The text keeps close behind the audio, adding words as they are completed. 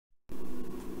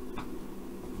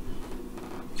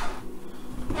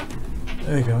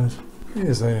Hey guys,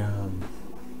 here's a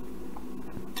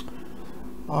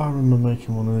I remember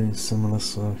making one of these similar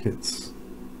circuits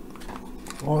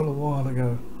quite a while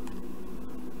ago,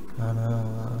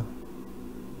 and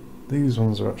these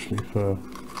ones are actually for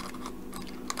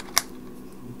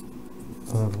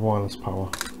wireless power.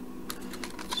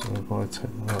 So if I take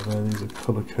them out there, these are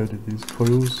colour coded, these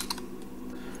coils.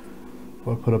 If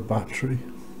I put a battery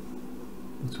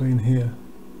between here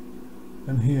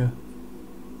and here,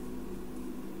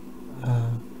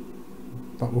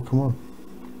 that will come on.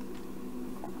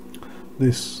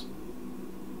 This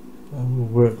will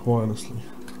work wirelessly.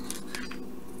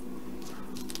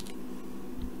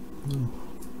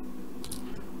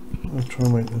 I'll try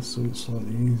and make this so it's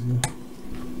slightly easier.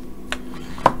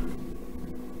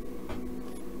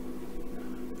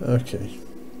 Okay,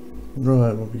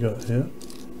 right, what we got here?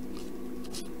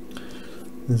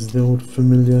 This is the old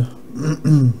familiar.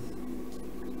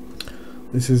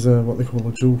 This is what they call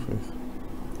a Joule Thief.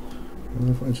 And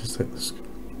if I just take the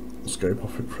scope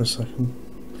off it for a second,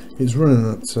 it's running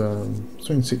at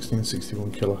between 60 and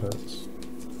 61 kilohertz.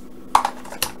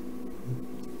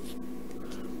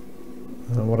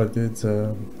 What I did,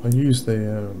 I used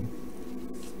the.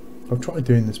 I've tried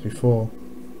doing this before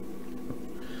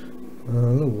a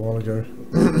little while ago,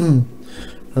 and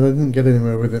I didn't get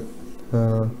anywhere with it.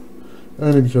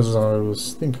 Only because I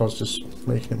think I was just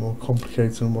making it more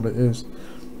complicated than what it is.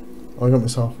 I got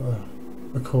myself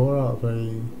a core out of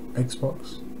a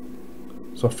Xbox,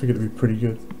 so I figured it'd be pretty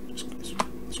good.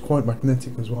 It's quite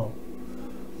magnetic as well.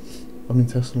 I've been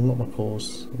testing a lot of my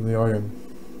cores with the iron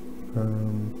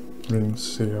rings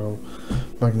to see how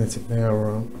magnetic they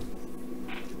are.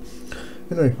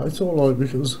 Anyway, I thought, like,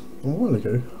 because a while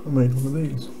ago I made one of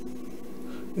these.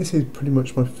 This is pretty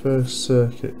much my first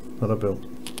circuit that I built.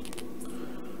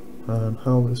 And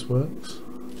how this works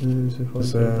is if I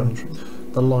say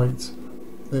the light,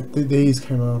 these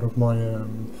came out of my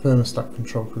thermostat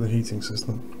control for the heating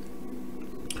system,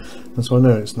 and so I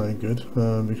know it's no good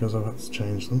because I've had to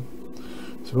change them.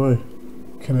 So I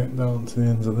connect down to the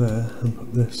ends of there and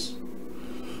put this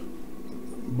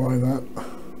by that.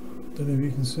 Don't know if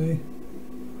you can see,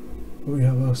 but we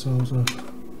have ourselves a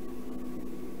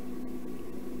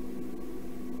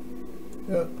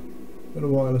bit of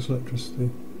wireless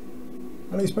electricity.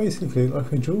 And it's basically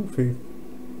like a Joule Thief,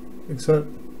 except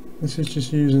this is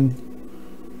just using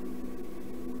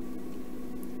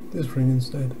this ring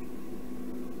instead.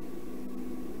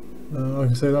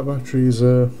 Like I say, that battery is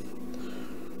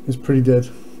pretty dead,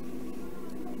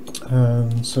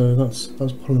 and so that's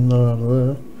pulling that out of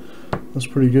there. That's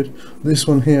pretty good. This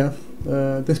one here,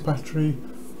 this battery,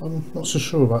 I'm not so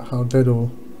sure about how dead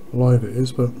or alive it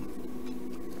is, but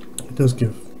it does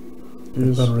give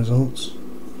better results.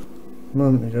 A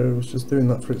moment ago it was just doing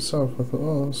that for itself. I thought,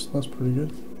 oh, that's pretty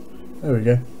good. There we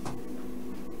go.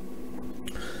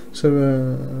 So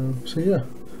yeah,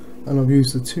 and I've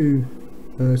used the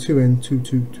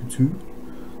 2N2222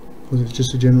 because it's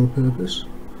just a general purpose.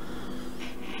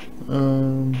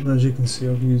 As you can see,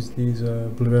 I've used these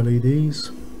blue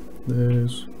LEDs.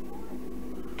 There's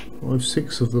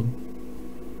 6 of them,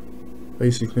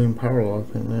 basically in parallel. I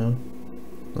think now.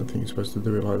 I don't think you're supposed to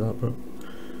do it like that, but.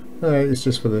 It's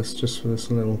just for this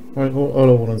little. All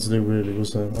I wanted to do really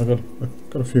was I got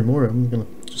a few more. I'm gonna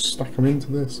just stack them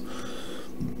into this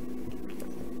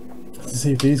to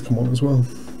see if these come on as well.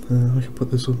 I could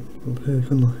put this up here,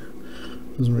 couldn't I?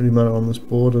 Doesn't really matter on this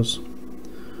board, as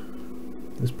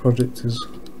this project is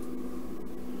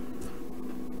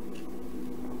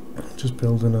just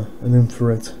building an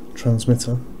infrared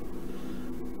transmitter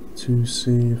to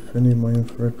see if any of my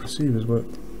infrared receivers work.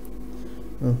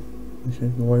 Oh. Okay,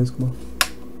 the wires come off.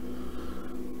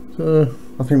 So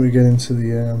I think we're getting to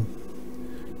the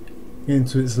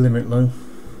its limit though,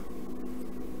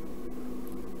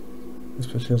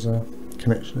 especially as a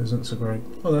connection isn't so great.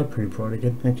 Oh, they're pretty bright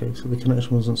again. Okay, so the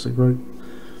connection wasn't so great.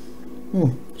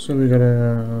 So we got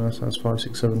so that's 5,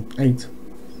 6, 7, 8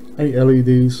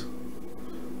 LEDs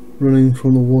running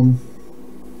from the one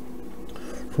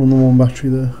battery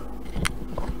there.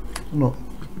 Not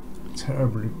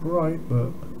terribly bright,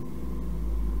 but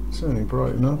certainly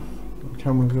bright enough. The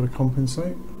camera's got to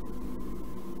compensate.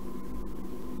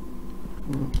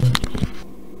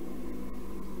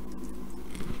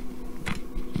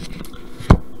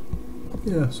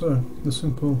 Yeah, so the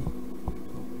simple.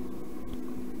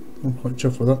 I'm quite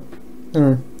chuffed with that.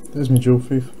 Anyway, there's my Joule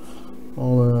Thief.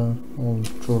 I'll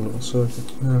draw a little circuit.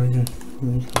 There we go.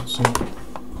 You can't see it.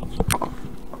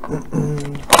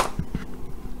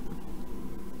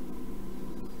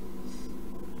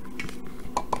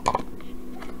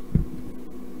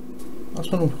 That's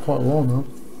been on for quite a while now.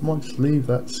 I might just leave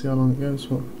that to see how long it goes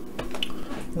for.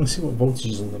 Let's see what voltage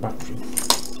is on the battery.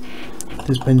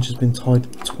 This bench has been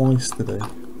tied twice today,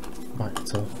 back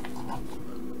to.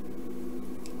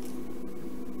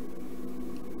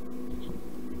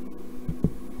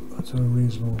 That's a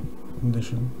reasonable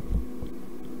condition,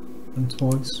 and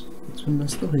twice it's been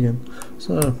messed up again.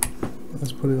 So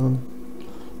let's put it on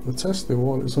the tester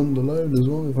while it's under load as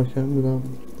well, if I can, without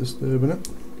disturbing it.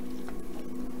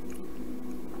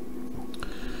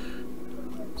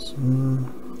 So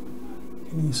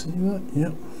can you see that?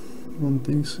 Yep. On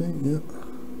DC, yep.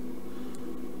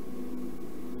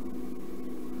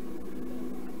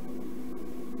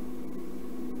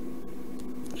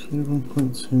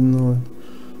 1.29.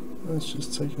 Let's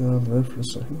just take it out of there for a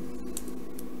second.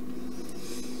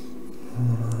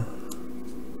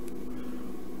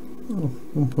 Oh,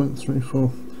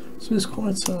 1.34. So it's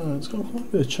quite it's got quite a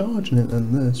bit of charge in it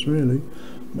than this, really.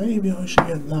 Maybe I should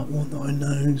get that one that I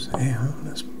know's here.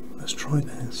 Let's try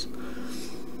this.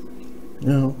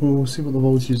 Yeah, we'll see what the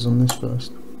voltage is on this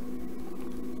first.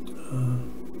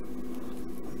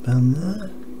 Down there.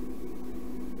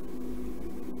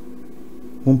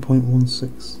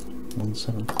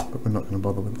 1.1617, but we're not going to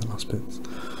bother with the last bits.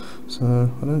 So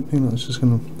I don't think that's just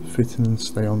going to fit in and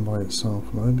stay on by itself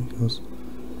though, because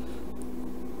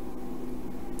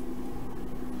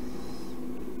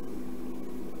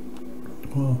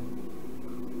well,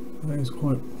 that is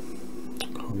quite,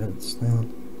 can't get it to stay on.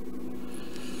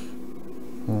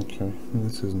 Okay,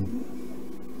 this isn't,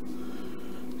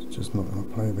 it's just not going to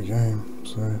play the game.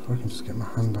 So if I can just get my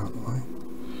hand out of the way,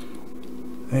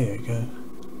 there you go.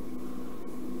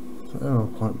 So they're all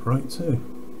quite bright too.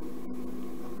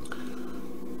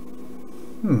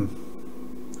 And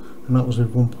that was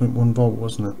with 1.1 volt,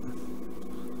 wasn't it?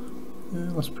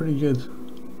 Yeah, that's pretty good,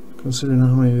 considering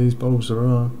how many of these bulbs there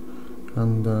are.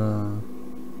 And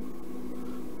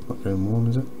not going warm,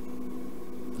 is it?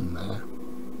 Nah.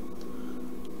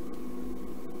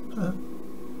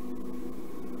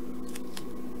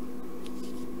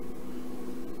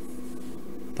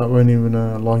 That won't even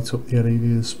light up the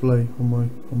LED display on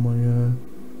my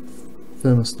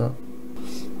thermostat.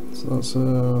 So that's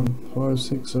 5,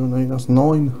 6, 7, 8. That's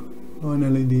 9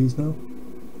 LEDs now,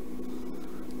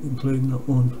 including that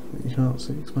one that you can't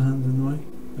see because my hand's in the way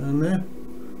down there.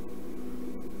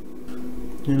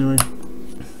 Anyway,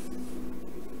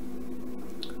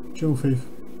 Joule Thief.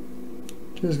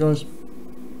 Cheers, guys.